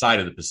playing outside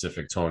of the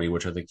Pacific, Tony,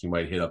 which I think you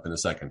might hit up in a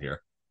second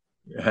here.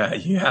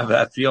 You have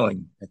that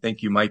feeling. I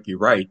think you might be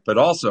right. But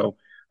also,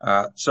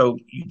 so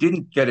you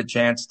didn't get a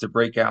chance to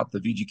break out the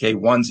VGK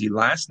onesie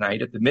last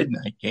night at the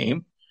midnight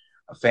game.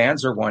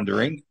 Fans are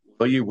wondering,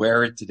 will you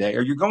wear it today?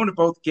 Are you going to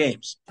both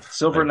games,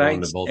 Silver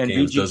Knights and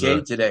games.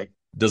 VGK today?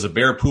 Does a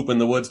bear poop in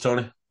the woods,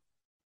 Tony?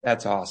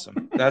 That's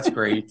awesome. That's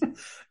great.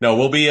 No,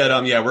 we'll be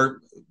at we're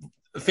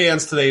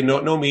fans today.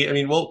 No me. I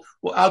mean,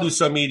 I'll do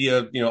some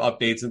media,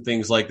 updates and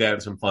things like that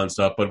and some fun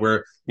stuff. But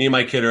me and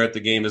my kid are at the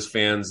game as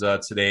fans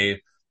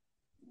today,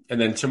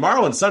 and then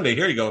tomorrow and Sunday.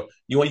 Here you go.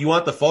 You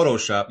want the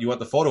Photoshop? You want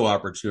the photo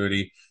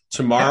opportunity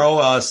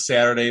tomorrow,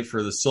 Saturday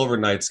for the Silver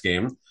Knights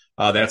game.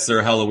 That's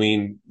their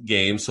Halloween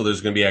game. So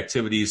there's going to be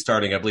activities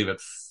starting, I believe, at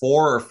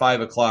 4 or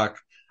 5 o'clock.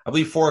 I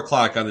believe 4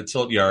 o'clock on the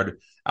tilt yard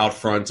out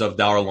front of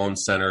Dollar Loan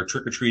Center,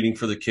 trick-or-treating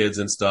for the kids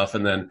and stuff.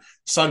 And then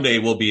Sunday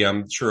will be,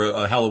 I'm sure,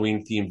 a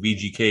Halloween-themed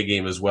VGK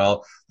game as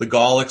well. The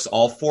Gaulics,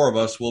 all 4 of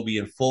us, will be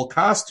in full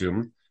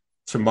costume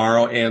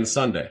tomorrow and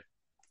Sunday.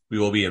 We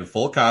will be in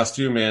full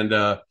costume. And,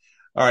 all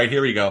right,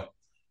 here we go.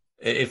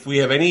 If we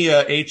have any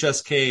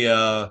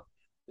HSK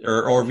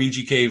or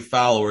VGK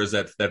followers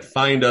that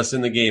find us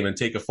in the game and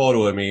take a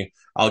photo of me,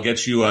 I'll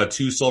get you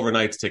 2 Silver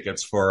Knights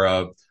tickets for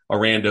a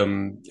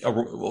random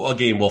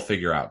game we'll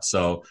figure out.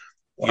 So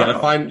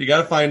You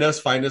gotta find us,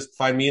 find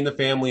me and the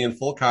family in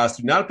full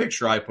costume. Not a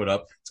picture I put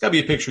up. It's gotta be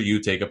a picture you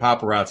take, a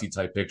paparazzi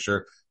type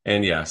picture.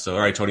 And yeah, so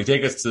all right, Tony,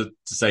 take us to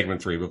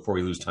segment 3 before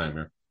we lose time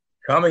here.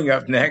 Coming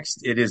up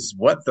next, it is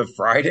What the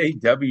Friday,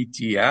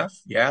 WTF.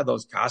 Yeah,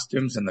 those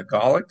costumes and the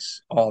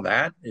colics, all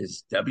that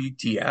is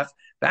WTF.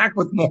 Back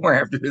with more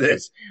after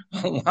this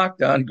on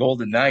Locked On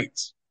Golden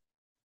Knights.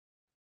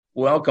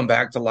 Welcome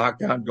back to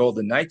Locked On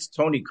Golden Knights.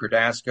 Tony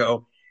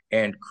Cardasco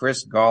and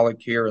Chris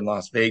Golick here in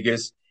Las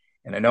Vegas.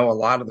 And I know a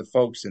lot of the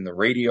folks in the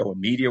radio and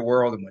media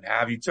world and what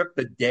have you took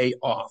the day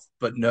off.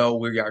 But no,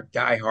 we are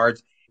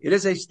diehards. It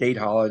is a state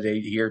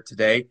holiday here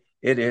today.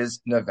 It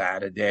is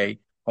Nevada Day.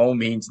 Home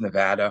means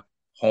Nevada.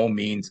 Home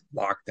means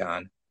Locked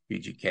On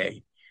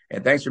VGK.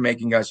 And thanks for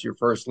making us your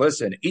first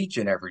listen each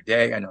and every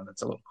day. I know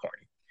that's a little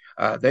corny.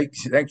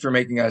 Thanks for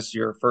making us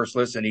your first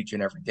listen each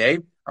and every day.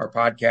 Our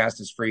podcast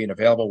is free and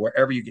available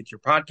wherever you get your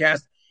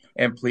podcast.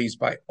 And please,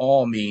 by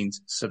all means,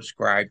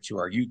 subscribe to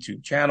our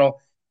YouTube channel.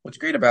 What's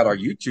great about our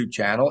YouTube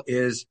channel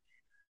is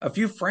a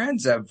few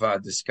friends have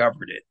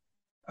discovered it.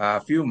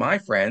 A few of my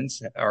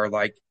friends are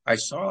like, I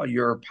saw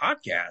your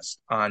podcast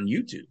on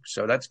YouTube.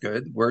 So that's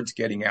good. Word's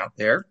getting out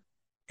there.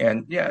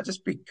 And yeah,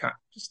 just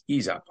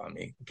ease up on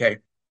me. Okay.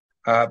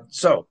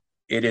 So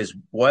it is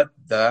What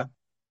the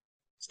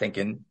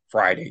Stinking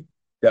Friday.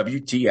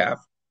 WTF,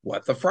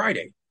 What the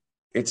Friday.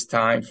 It's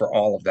time for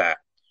all of that.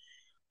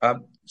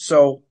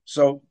 So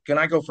can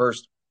I go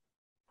first?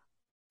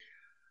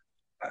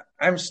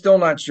 I'm still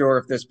not sure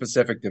if this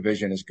Pacific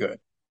Division is good.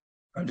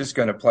 I'm just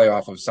going to play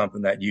off of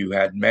something that you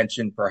had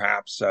mentioned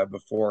perhaps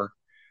before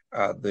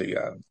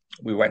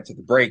we went to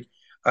the break.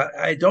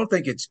 I don't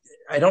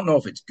know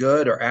if it's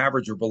good or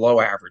average or below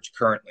average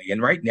currently.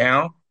 And right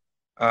now,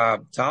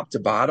 top to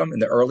bottom in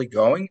the early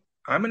going,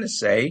 I'm going to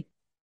say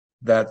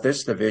that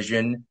this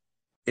division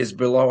is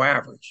below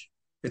average.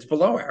 It's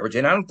below average.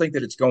 And I don't think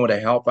that it's going to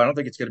help. I don't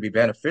think it's going to be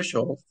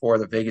beneficial for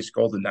the Vegas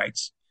Golden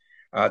Knights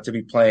to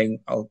be playing,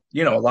 a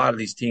lot of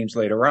these teams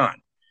later on.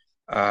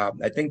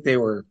 I think they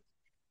were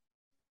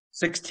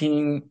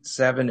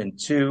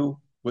 16-7-2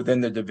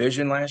 within the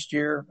division last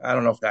year. I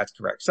don't know if that's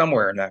correct.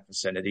 Somewhere in that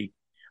vicinity.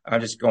 I'm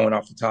just going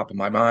off the top of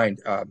my mind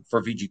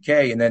for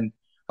VGK. And then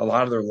a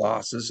lot of their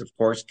losses, of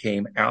course,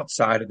 came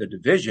outside of the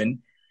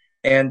division.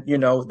 And,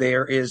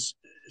 there is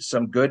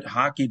some good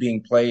hockey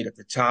being played at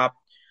the top.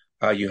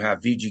 You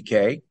have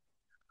VGK.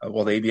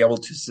 Will they be able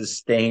to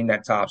sustain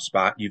that top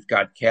spot? You've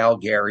got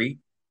Calgary.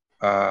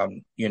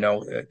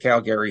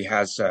 Calgary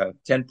has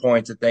 10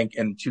 points, I think,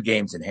 and 2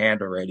 games in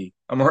hand already.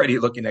 I'm already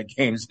looking at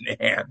games in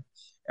hand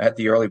at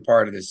the early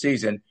part of the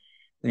season.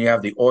 Then you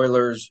have the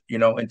Oilers,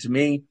 and to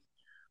me,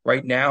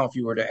 right now, if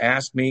you were to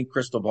ask me,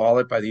 crystal ball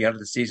it by the end of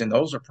the season,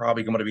 those are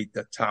probably going to be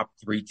the top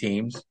 3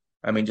 teams.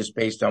 I mean, just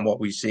based on what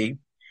we see.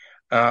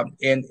 Then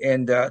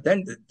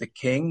the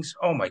Kings,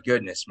 oh my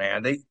goodness,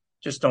 man, they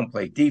just don't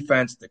play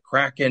defense. The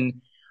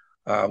Kraken,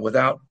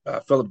 without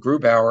Philip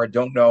Grubauer, I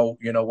don't know,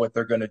 what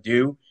they're going to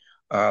do.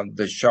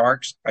 The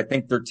Sharks, I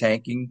think they're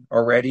tanking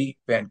already.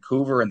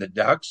 Vancouver and the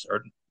Ducks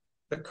are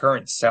the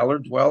current cellar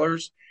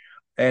dwellers.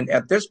 And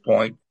at this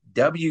point,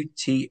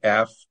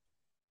 WTF,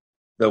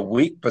 the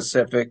weak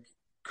Pacific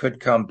could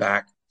come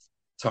back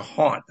to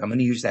haunt. I'm going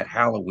to use that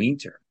Halloween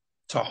term,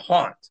 to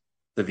haunt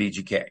the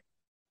VGK.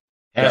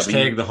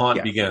 Hashtag the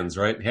haunt begins,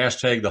 right?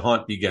 Hashtag the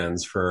haunt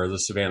begins for the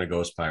Savannah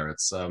Ghost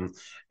Pirates.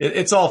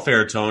 It's all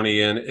fair,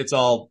 Tony, and it's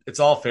all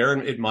fair,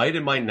 and it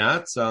might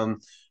not.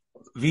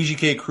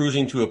 VGK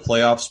cruising to a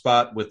playoff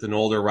spot with an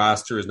older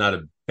roster is not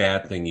a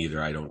bad thing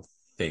either, I don't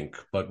think,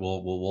 but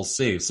we'll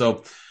see.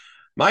 So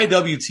my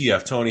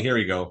WTF, Tony, here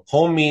we go.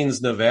 Home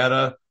means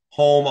Nevada.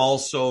 Home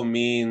also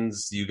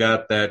means you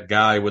got that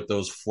guy with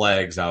those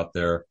flags out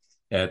there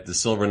at the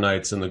Silver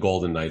Knights and the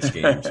Golden Knights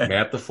games.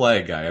 Matt, the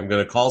flag guy. I'm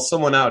going to call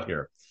someone out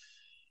here.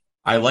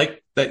 I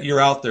like that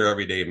you're out there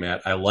every day,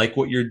 Matt. I like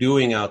what you're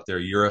doing out there.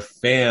 You're a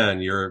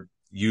fan.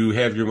 You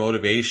have your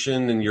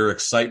motivation and your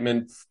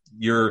excitement.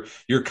 Your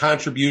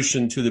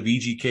contribution to the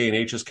VGK and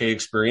HSK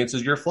experience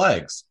is your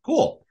flags.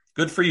 Cool.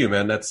 Good for you,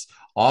 man. That's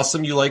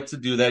awesome. You like to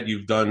do that.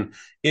 You've done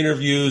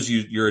interviews.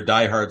 You're a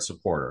diehard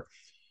supporter.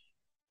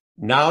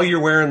 Now you're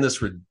wearing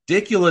this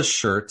ridiculous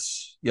shirt.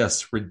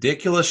 Yes,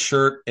 ridiculous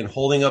shirt, and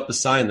holding up a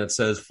sign that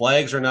says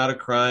flags are not a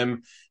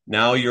crime.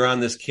 Now you're on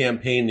this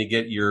campaign to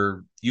get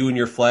you and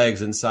your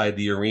flags inside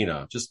the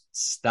arena. Just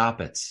stop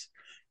it.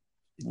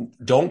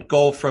 Don't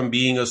go from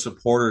being a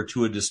supporter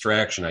to a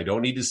distraction. I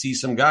don't need to see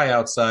some guy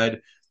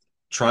outside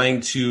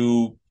trying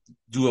to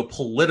do a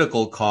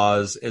political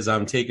cause as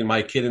I'm taking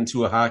my kid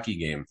into a hockey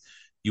game.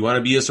 You want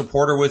to be a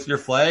supporter with your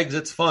flags?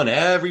 It's fun.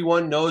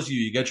 Everyone knows you.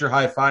 You get your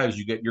high fives.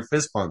 You get your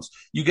fist bumps.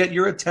 You get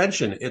your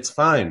attention. It's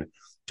fine.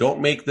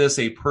 Don't make this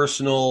a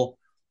personal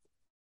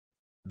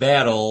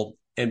battle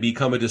and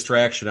become a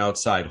distraction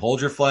outside.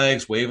 Hold your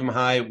flags. Wave them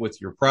high with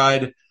your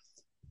pride.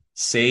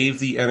 Save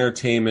the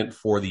entertainment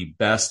for the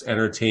best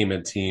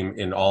entertainment team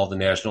in all the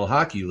National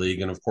Hockey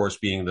League, and of course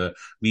being the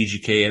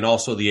VGK and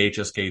also the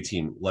HSK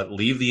team.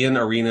 Leave the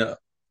in-arena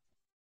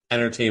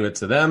entertainment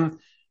to them.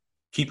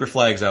 Keep your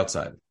flags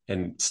outside.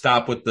 and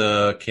stop with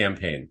the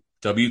campaign.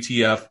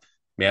 WTF,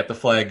 Matt the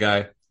flag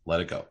guy, let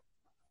it go.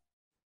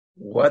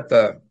 What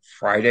the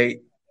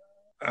Friday?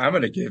 I'm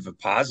going to give a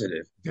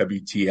positive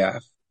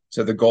WTF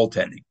to the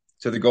goaltending.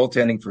 To the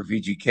goaltending for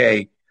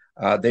VGK.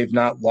 They've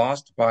not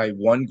lost by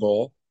one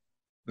goal,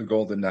 the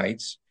Golden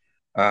Knights,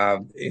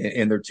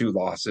 in their two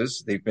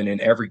losses. They've been in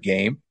every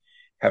game,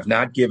 have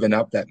not given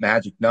up that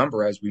magic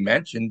number, as we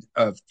mentioned,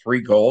 of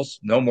 3 goals,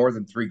 no more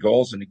than 3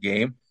 goals in a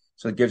game.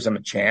 So it gives them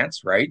a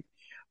chance, right?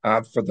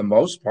 For the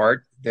most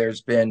part,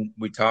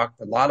 we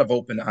talked a lot of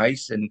open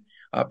ice and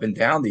up and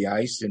down the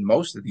ice in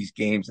most of these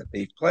games that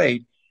they've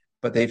played,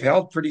 but they've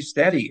held pretty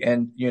steady.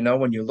 And,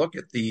 when you look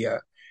at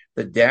the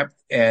depth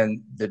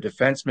and the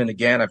defensemen,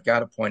 again, I've got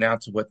to point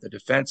out to what the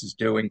defense is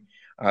doing.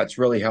 It's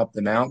really helped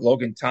them out.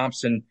 Logan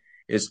Thompson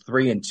is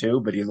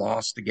 3-2, but he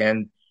lost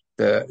again.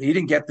 He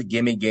didn't get the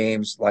gimme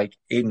games like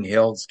Aiden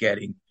Hill's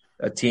getting,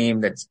 a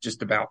team that's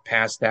just about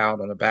passed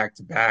out on a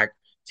back-to-back,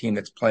 team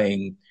that's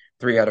playing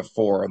 3 out of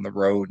 4 on the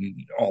road and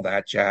all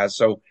that jazz.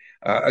 So,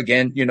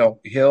 again,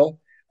 Hill,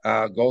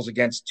 goals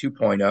against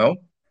 2.0,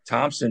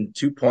 Thompson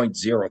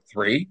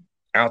 2.03,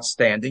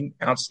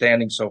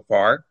 outstanding so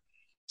far.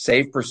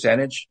 Save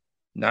percentage,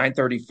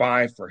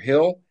 .935 for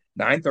Hill,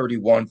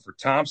 .931 for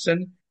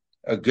Thompson.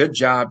 A good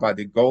job by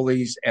the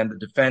goalies and the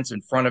defense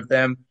in front of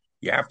them.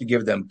 You have to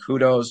give them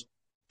kudos.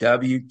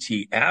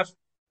 WTF.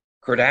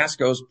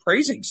 Cardasco's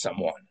praising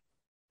someone.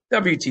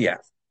 WTF.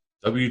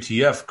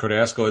 WTF.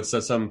 Cardasco had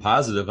said something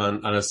positive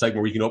on a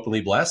segment where you can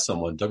openly blast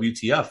someone.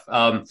 WTF.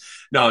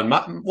 Now,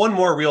 one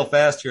more real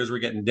fast here as we're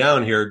getting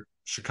down here.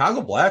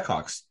 Chicago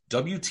Blackhawks.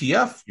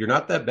 WTF. You're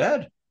not that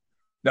bad.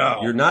 No,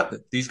 you're not.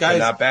 These guys,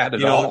 not bad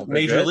at all.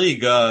 Major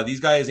League. These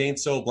guys ain't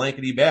so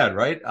blankety bad,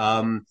 right?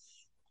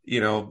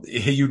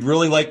 You'd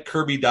really like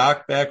Kirby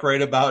Dach back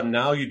right about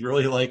now. You'd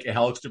really like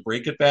Alex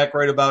DeBrincat back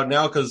right about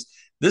now, because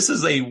this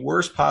is a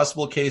worst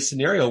possible case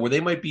scenario where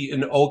they might be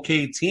an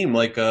okay team,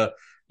 like 10th,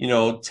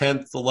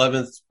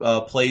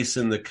 11th place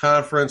in the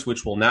conference,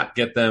 which will not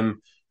get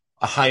them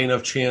a high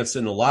enough chance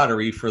in the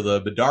lottery for the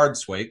Bedard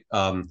sweep.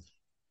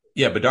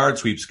 Bedard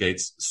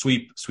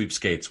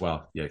sweepstakes.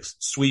 Wow, yikes.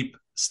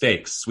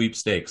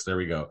 Sweepstakes. There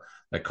we go.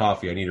 That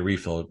coffee, I need a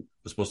refill. I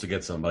was supposed to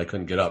get some, but I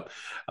couldn't get up.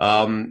 The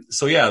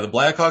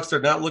Blackhawks are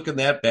not looking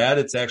that bad.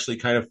 It's actually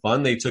kind of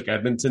fun. They took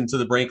Edmonton to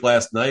the brink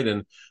last night,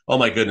 and oh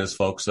my goodness,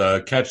 folks,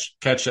 catch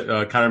Connor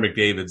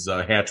McDavid's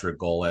hat trick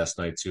goal last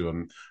night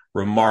too.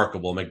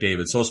 Remarkable,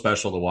 McDavid, so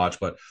special to watch.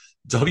 But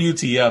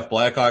WTF,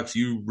 Blackhawks,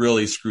 you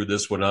really screwed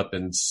this one up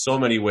in so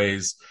many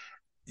ways.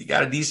 You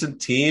got a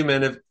decent team,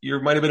 and if you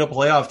might have been a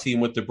playoff team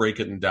with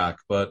DeBrincat and Dach,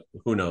 but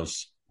who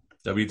knows?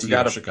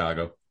 WTF,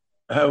 Chicago.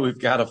 We've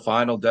got a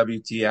final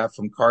WTF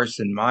from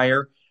Carson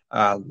Meyer,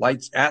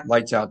 Lights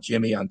Out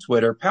Jimmy on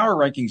Twitter. Power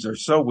rankings are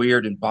so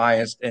weird and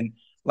biased. And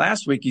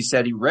last week he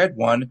said he read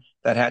one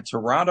that had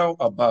Toronto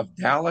above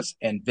Dallas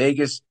and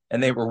Vegas,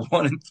 and they were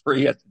 1 and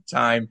 3 at the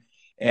time.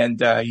 And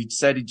he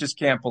said he just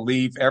can't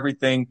believe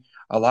everything.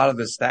 A lot of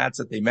the stats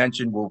that they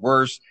mentioned were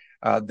worse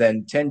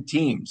than 10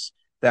 teams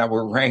that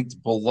were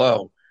ranked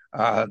below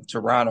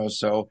Toronto.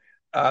 So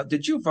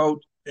did you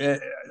vote a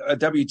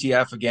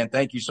WTF again?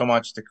 Thank you so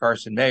much to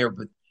Carson Mayer.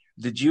 But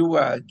did you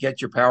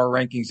get your power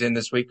rankings in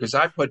this week? Because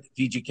I put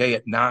VGK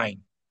at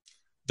 9.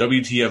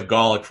 WTF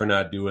Golick for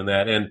not doing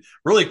that. And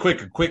really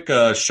quick, a quick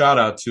shout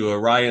out to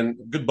Ryan,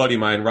 good buddy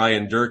of mine,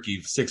 Ryan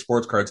Durkee, 6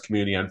 Sports Cards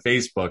Community on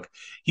Facebook.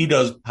 He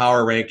does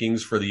power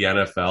rankings for the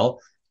NFL.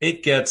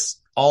 It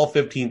gets all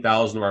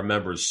 15,000 of our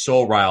members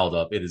so riled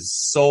up. It is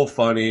so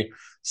funny.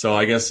 So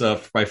I guess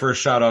my first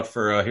shout out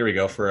for here we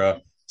go for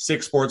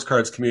 6 Sports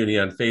Cards Community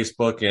on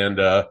Facebook,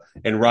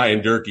 and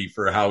Ryan Durkee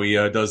for how he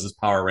does his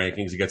power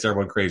rankings. He gets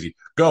everyone crazy.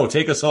 Go,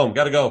 take us home.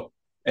 Got to go.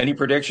 Any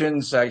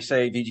predictions? I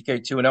say VGK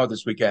 2-0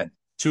 this weekend.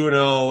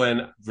 2-0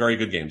 and very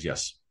good games,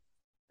 yes.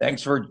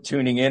 Thanks for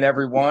tuning in,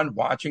 everyone,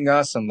 watching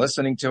us and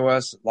listening to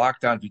us.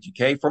 Locked On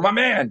VGK. For my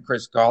man,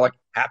 Chris Golick,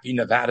 happy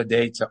Nevada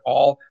Day to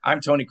all.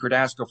 I'm Tony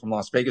Cardasco from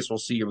Las Vegas. We'll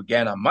see you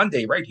again on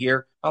Monday right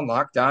here on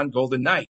Locked On Golden Knights.